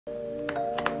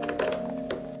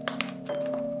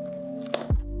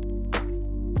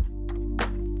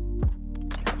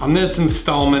On this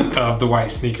installment of the White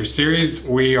Sneaker series,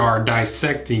 we are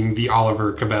dissecting the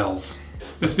Oliver Cabells.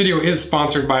 This video is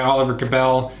sponsored by Oliver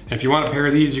Cabell, and if you want a pair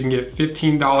of these, you can get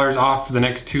 $15 off for the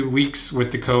next 2 weeks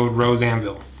with the code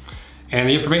ROSEANVIL. And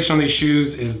the information on these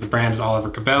shoes is the brand is Oliver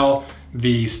Cabell,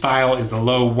 the style is the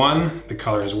Low 1, the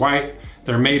color is white,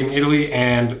 they're made in Italy,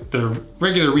 and the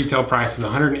regular retail price is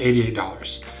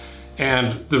 $188.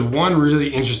 And the one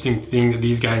really interesting thing that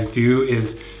these guys do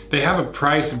is they have a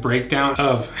price breakdown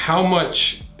of how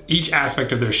much each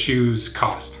aspect of their shoes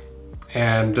cost.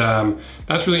 And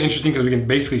that's really interesting because we can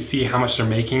basically see how much they're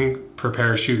making per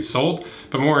pair of shoes sold.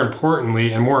 But more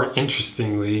importantly and more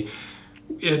interestingly,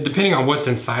 depending on what's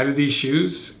inside of these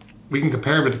shoes, we can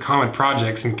compare it with the common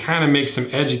projects and kind of make some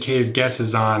educated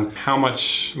guesses on how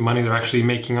much money they're actually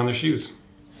making on their shoes.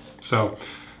 So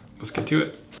let's get to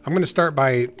it. I'm going to start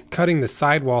by cutting the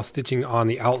sidewall stitching on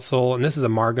the outsole, and this is a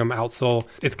Margam outsole.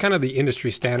 It's kind of the industry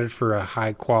standard for a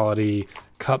high quality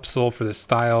cup sole for this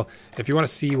style. If you want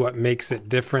to see what makes it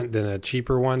different than a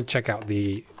cheaper one, check out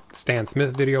the Stan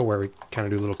Smith video where we kind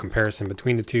of do a little comparison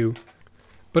between the two.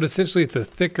 But essentially it's a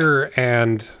thicker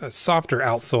and a softer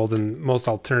outsole than most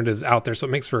alternatives out there, so it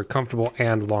makes for a comfortable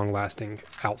and long-lasting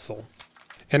outsole.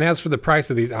 And as for the price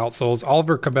of these outsoles,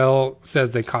 Oliver Cabell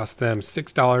says they cost them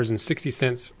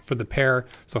 $6.60 for the pair,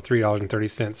 so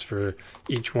 $3.30 for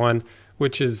each one,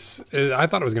 which is, I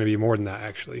thought it was going to be more than that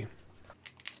actually.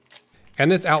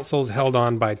 And this outsole is held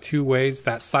on by two ways,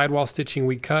 that sidewall stitching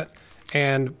we cut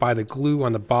and by the glue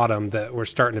on the bottom that we're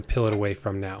starting to peel it away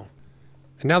from now.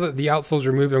 And now that the outsole is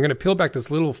removed, I'm going to peel back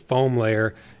this little foam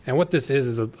layer. And what this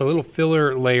is a little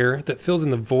filler layer that fills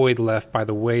in the void left by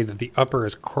the way that the upper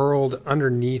is curled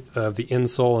underneath of the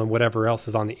insole and whatever else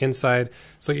is on the inside,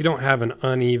 so you don't have an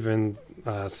uneven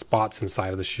spots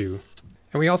inside of the shoe.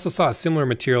 And we also saw a similar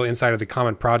material inside of the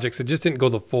common projects. It just didn't go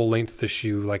the full length of the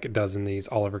shoe like it does in these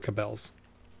Oliver Cabells.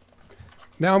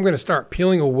 Now I'm going to start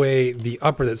peeling away the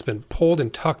upper that's been pulled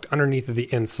and tucked underneath of the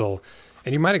insole.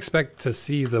 And you might expect to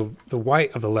see the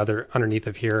white of the leather underneath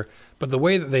of here, but the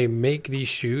way that they make these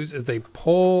shoes is they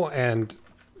pull and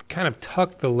kind of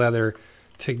tuck the leather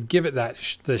to give it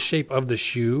the shape of the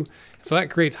shoe. So that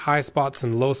creates high spots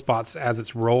and low spots as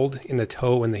it's rolled in the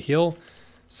toe and the heel.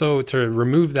 So to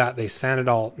remove that, they sand it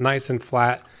all nice and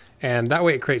flat, and that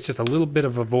way it creates just a little bit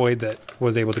of a void that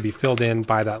was able to be filled in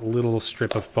by that little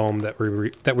strip of foam that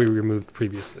we removed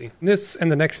previously. This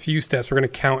and the next few steps we're going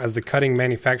to count as the cutting,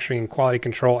 manufacturing, and quality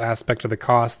control aspect of the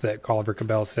cost that Oliver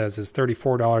Cabell says is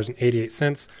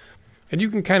 $34.88. And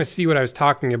you can kind of see what I was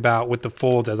talking about with the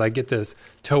folds as I get this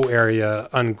toe area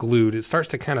unglued. It starts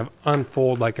to kind of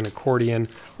unfold like an accordion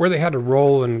where they had to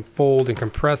roll and fold and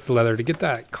compress the leather to get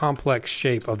that complex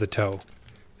shape of the toe.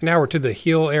 Now we're to the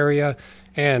heel area,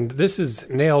 and this is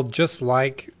nailed just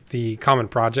like the common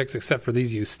projects, except for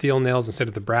these use steel nails instead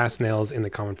of the brass nails in the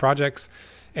common projects.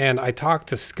 And I talked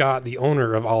to Scott, the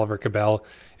owner of Oliver Cabell,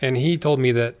 and he told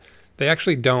me that they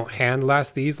actually don't hand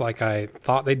last these like I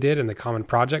thought they did in the common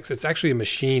projects. It's actually a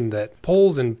machine that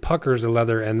pulls and puckers the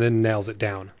leather and then nails it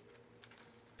down.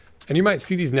 And you might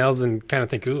see these nails and kind of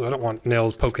think, ooh, I don't want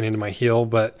nails poking into my heel,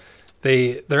 but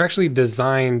they're actually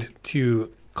designed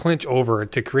to clinch over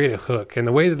to create a hook. And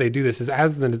the way that they do this is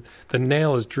as the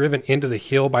nail is driven into the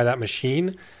heel by that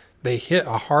machine, they hit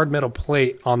a hard metal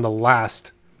plate on the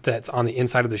last that's on the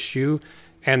inside of the shoe,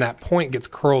 and that point gets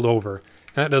curled over.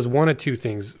 And that does one of two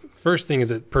things. First thing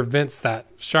is it prevents that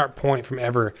sharp point from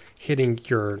ever hitting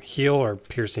your heel or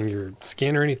piercing your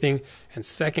skin or anything. And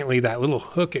secondly, that little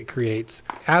hook it creates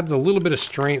adds a little bit of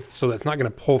strength so that's not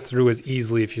going to pull through as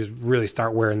easily if you really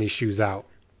start wearing these shoes out.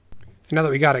 And now that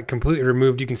we got it completely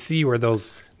removed, you can see where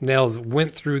those nails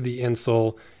went through the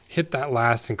insole, hit that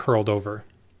last, and curled over.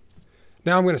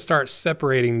 Now I'm going to start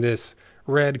separating this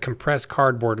red compressed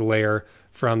cardboard layer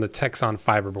from the Texon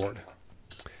fiberboard.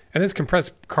 And this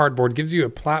compressed cardboard gives you a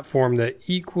platform that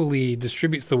equally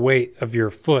distributes the weight of your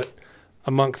foot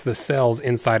amongst the cells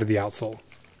inside of the outsole.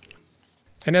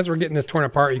 And as we're getting this torn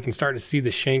apart, you can start to see the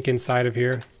shank inside of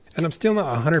here. And I'm still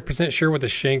not 100% sure what the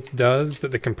shank does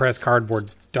that the compressed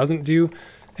cardboard doesn't do.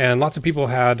 And lots of people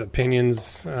had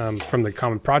opinions from the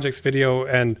Common Projects video.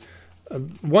 And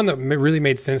one that really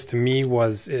made sense to me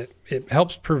was it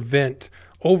helps prevent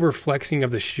over-flexing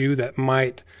of the shoe that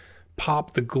might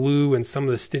pop the glue and some of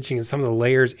the stitching and some of the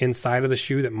layers inside of the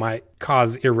shoe that might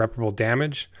cause irreparable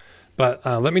damage. But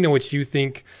let me know what you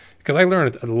think, because I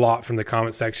learned a lot from the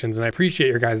comment sections, and I appreciate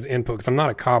your guys' input because I'm not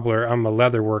a cobbler, I'm a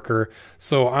leather worker.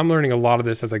 So I'm learning a lot of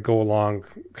this as I go along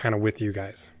kind of with you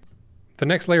guys. The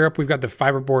next layer up, we've got the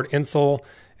fiberboard insole,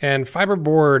 And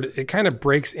fiberboard, it kind of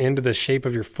breaks into the shape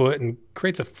of your foot and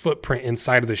creates a footprint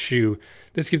inside of the shoe.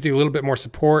 This gives you a little bit more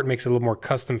support, makes it a little more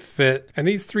custom fit. And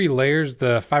these 3 layers,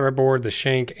 the fiberboard, the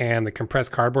shank, and the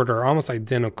compressed cardboard, are almost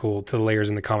identical to the layers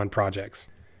in the common projects.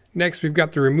 Next, we've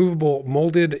got the removable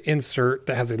molded insert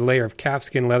that has a layer of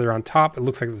calfskin leather on top. It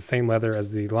looks like it's the same leather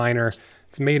as the liner.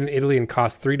 It's made in Italy and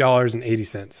costs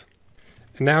 $3.80.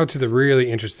 And now to the really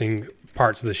interesting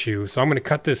parts of the shoe. So I'm going to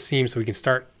cut this seam so we can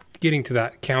start getting to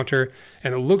that counter,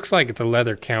 and it looks like it's a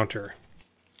leather counter.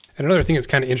 And another thing that's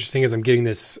kind of interesting as I'm getting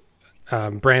this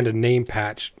branded name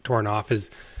patch torn off is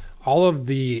all of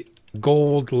the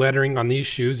gold lettering on these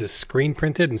shoes is screen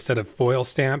printed instead of foil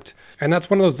stamped. And that's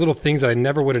one of those little things that I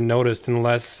never would have noticed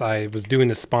unless I was doing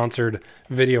the sponsored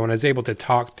video and I was able to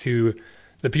talk to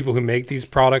the people who make these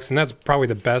products. And that's probably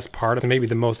the best part, and maybe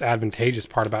the most advantageous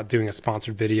part about doing a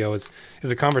sponsored video is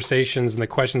the conversations and the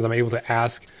questions I'm able to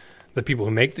ask the people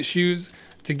who make the shoes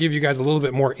to give you guys a little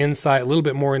bit more insight, a little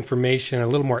bit more information, a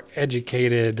little more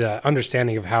educated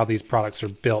understanding of how these products are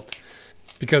built.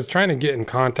 Because trying to get in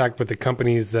contact with the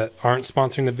companies that aren't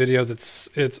sponsoring the videos,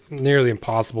 it's nearly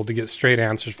impossible to get straight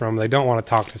answers from. They don't want to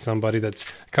talk to somebody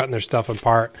that's cutting their stuff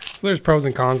apart. So there's pros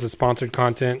and cons to sponsored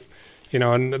content, you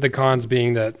know, and the cons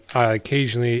being that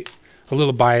occasionally a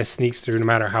little bias sneaks through no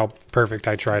matter how perfect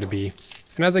I try to be.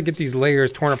 And as I get these layers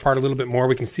torn apart a little bit more,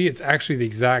 we can see it's actually the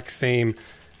exact same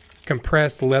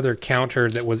compressed leather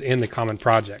counter that was in the common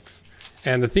projects.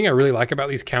 And the thing I really like about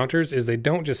these counters is they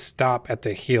don't just stop at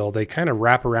the heel. They kind of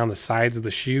wrap around the sides of the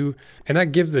shoe, and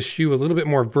that gives the shoe a little bit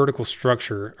more vertical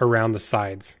structure around the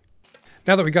sides.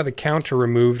 Now that we got the counter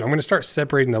removed, I'm going to start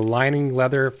separating the lining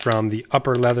leather from the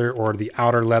upper leather or the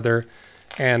outer leather.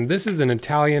 And this is an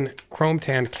Italian chrome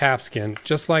tanned calfskin,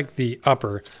 just like the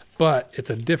upper, but it's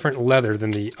a different leather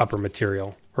than the upper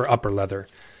material or upper leather.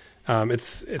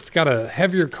 It's got a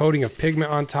heavier coating of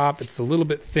pigment on top. It's a little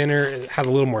bit thinner. It has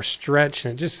a little more stretch,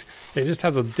 and it just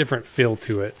has a different feel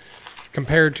to it.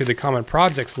 Compared to the common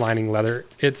projects lining leather,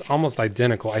 it's almost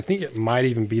identical. I think it might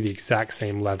even be the exact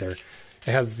same leather.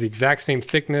 It has the exact same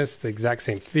thickness, the exact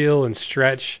same feel and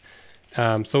stretch.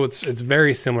 So it's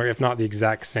very similar, if not the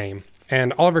exact same.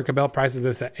 And Oliver Cabell prices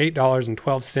this at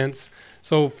 $8.12.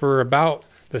 So for about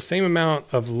the same amount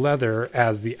of leather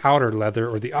as the outer leather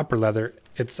or the upper leather,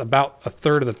 it's about a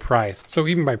third of the price. So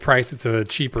even by price, it's a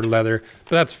cheaper leather,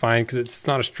 but that's fine because it's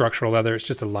not a structural leather. It's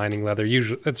just a lining leather.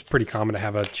 Usually, that's pretty common to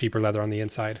have a cheaper leather on the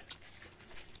inside.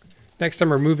 Next,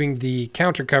 I'm removing the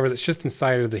counter cover that's just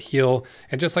inside of the heel,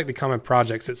 and just like the common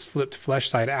projects, it's flipped flesh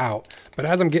side out. But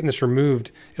as I'm getting this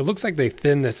removed, it looks like they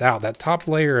thinned this out. That top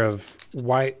layer of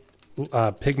white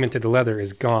pigmented leather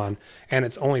is gone, and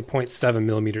it's only 0.7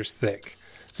 millimeters thick.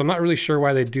 So I'm not really sure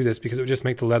why they do this, because it would just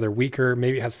make the leather weaker.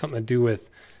 Maybe it has something to do with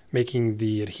making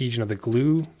the adhesion of the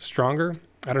glue stronger.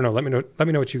 I don't know. Let me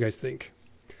know what you guys think.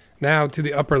 Now to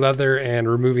the upper leather and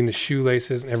removing the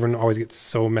shoelaces. And everyone always gets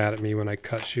so mad at me when I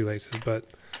cut shoelaces, but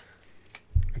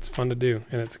it's fun to do,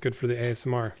 and it's good for the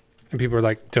ASMR. And people are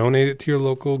like, donate it to your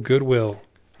local Goodwill.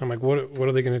 I'm like, what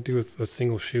are they going to do with a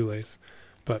single shoelace?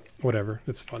 But whatever,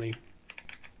 it's funny.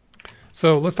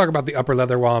 So let's talk about the upper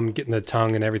leather while I'm getting the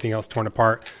tongue and everything else torn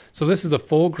apart. So this is a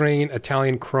full grain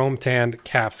Italian chrome tanned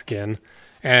calfskin,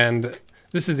 and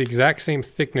this is the exact same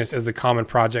thickness as the common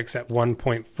projects at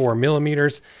 1.4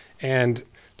 millimeters. And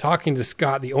talking to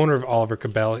Scott, the owner of Oliver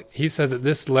Cabell, he says that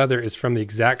this leather is from the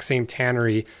exact same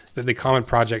tannery that the common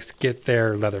projects get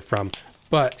their leather from,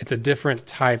 but it's a different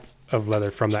type of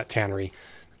leather from that tannery.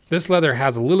 This leather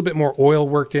has a little bit more oil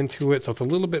worked into it, so it's a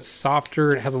little bit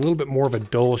softer. It has a little bit more of a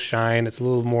dull shine. It's a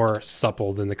little more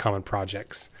supple than the common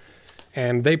projects.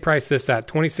 And they price this at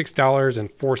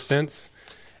 $26.04.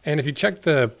 And if you check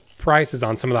the prices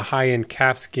on some of the high-end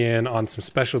calfskin on some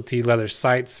specialty leather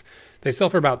sites, they sell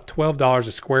for about $12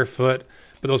 a square foot,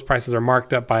 but those prices are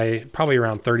marked up by probably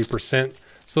around 30%.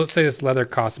 So let's say this leather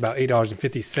costs about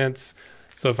 $8.50.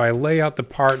 So if I lay out the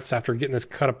parts after getting this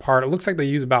cut apart, it looks like they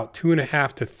use about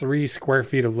 2.5 to 3 square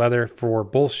feet of leather for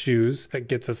both shoes. That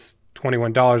gets us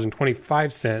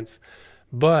 $21.25,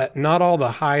 but not all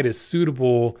the hide is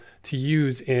suitable to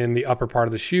use in the upper part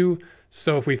of the shoe.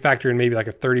 So if we factor in maybe like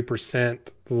a 30%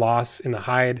 loss in the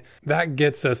hide, that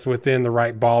gets us within the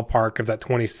right ballpark of that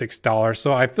 $26.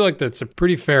 So I feel like that's a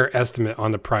pretty fair estimate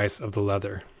on the price of the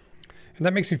leather. And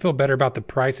that makes me feel better about the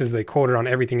prices they quoted on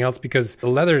everything else, because the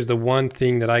leather is the one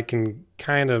thing that I can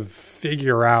kind of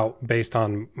figure out based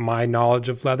on my knowledge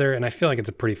of leather, and I feel like it's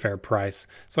a pretty fair price.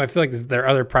 So I feel like their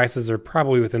other prices are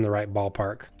probably within the right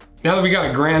ballpark. Now that we got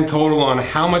a grand total on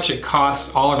how much it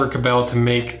costs Oliver Cabell to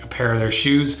make a pair of their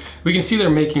shoes, we can see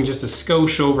they're making just a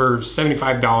skosh over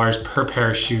 $75 per pair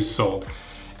of shoes sold.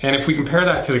 And if we compare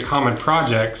that to the Common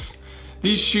Projects,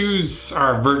 these shoes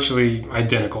are virtually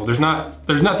identical. There's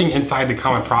nothing inside the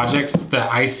Common Projects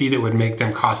that I see that would make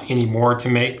them cost any more to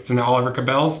make than the Oliver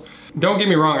Cabells. Don't get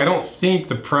me wrong, I don't think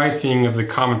the pricing of the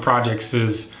Common Projects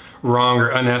is wrong or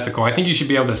unethical. I think you should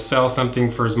be able to sell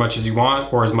something for as much as you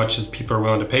want or as much as people are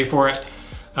willing to pay for it.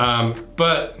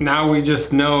 But now we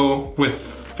just know with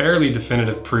fairly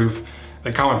definitive proof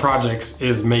that Common Projects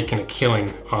is making a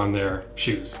killing on their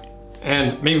shoes.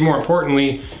 And maybe more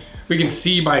importantly, we can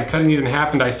see by cutting these in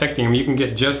half and dissecting them, you can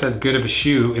get just as good of a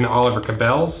shoe in the Oliver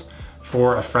Cabells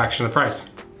for a fraction of the price.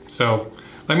 So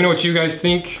let me know what you guys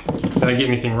think. Did I get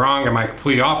anything wrong? Am I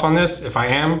completely off on this? If I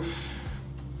am,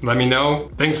 let me know.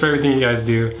 Thanks for everything you guys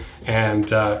do.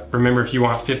 And remember, if you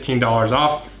want $15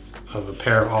 off of a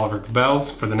pair of Oliver Cabells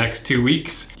for the next 2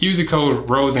 weeks, use the code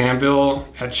ROSEANVIL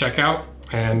at checkout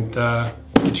and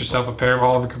get yourself a pair of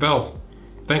Oliver Cabells.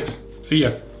 Thanks, see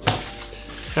ya.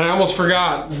 And I almost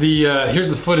forgot, here's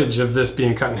the footage of this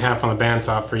being cut in half on the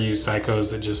bandsaw for you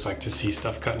psychos that just like to see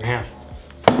stuff cut in half.